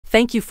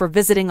Thank you for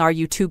visiting our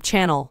YouTube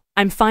channel.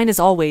 I'm fine as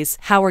always,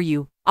 how are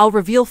you? I'll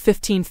reveal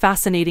 15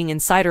 fascinating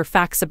insider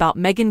facts about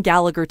Megan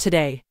Gallagher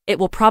today. It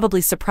will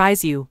probably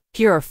surprise you.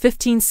 Here are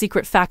 15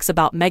 secret facts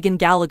about Megan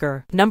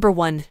Gallagher. Number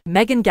 1.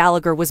 Megan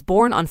Gallagher was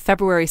born on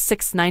February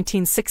 6,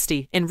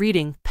 1960, in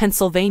Reading,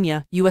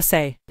 Pennsylvania,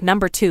 USA.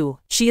 Number 2.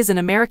 She is an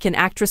American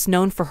actress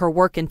known for her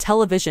work in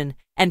television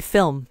and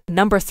film.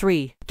 Number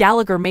 3.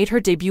 Gallagher made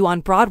her debut on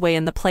Broadway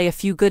in the play A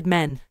Few Good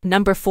Men.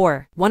 Number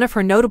 4. One of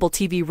her notable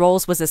TV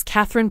roles was as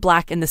Catherine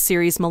Black in the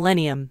series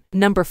Millennium.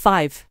 Number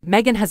 5.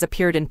 Megan has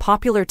appeared in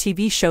popular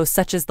TV shows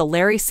such as The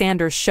Larry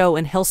Sanders Show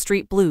and Hill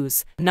Street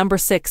Blues. Number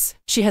 6.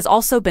 She has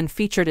also been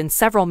featured in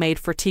several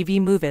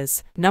made-for-TV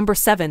movies. Number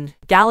 7.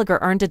 Gallagher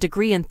earned a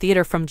degree in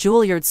theater from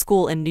Juilliard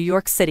School in New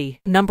York City.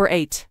 Number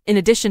 8. In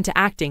addition to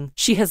acting,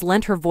 she has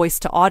lent her voice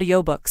to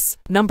audiobooks.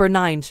 Number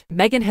 9.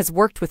 Megan has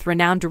worked with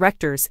renowned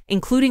directors,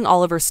 including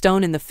Oliver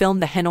Stone in the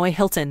film The Hanoi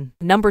Hilton.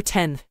 Number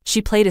 10.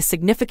 She played a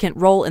significant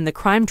role in the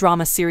crime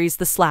drama series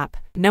The Slap.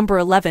 Number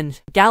 11.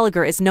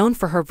 Gallagher is known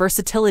for her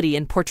versatility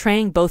in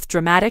portraying both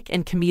dramatic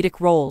and comedic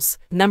roles.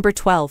 Number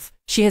 12.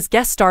 She has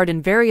guest starred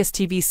in various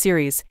TV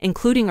series,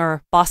 including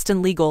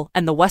Boston Legal,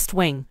 and The West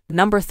Wing.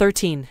 Number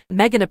 13.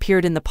 Megan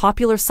appeared in the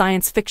popular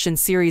science fiction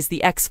series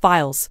The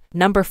X-Files.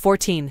 Number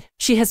 14.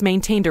 She has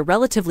maintained a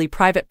relatively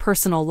private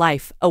personal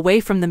life,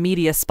 away from the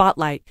media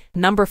spotlight.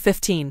 Number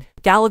 15.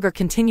 Gallagher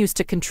continues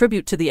to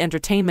contribute to the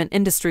entertainment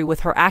industry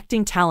with her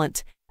acting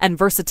talent and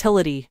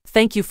versatility.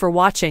 Thank you for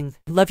watching.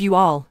 Love you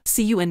all.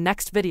 See you in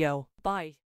next video. Bye.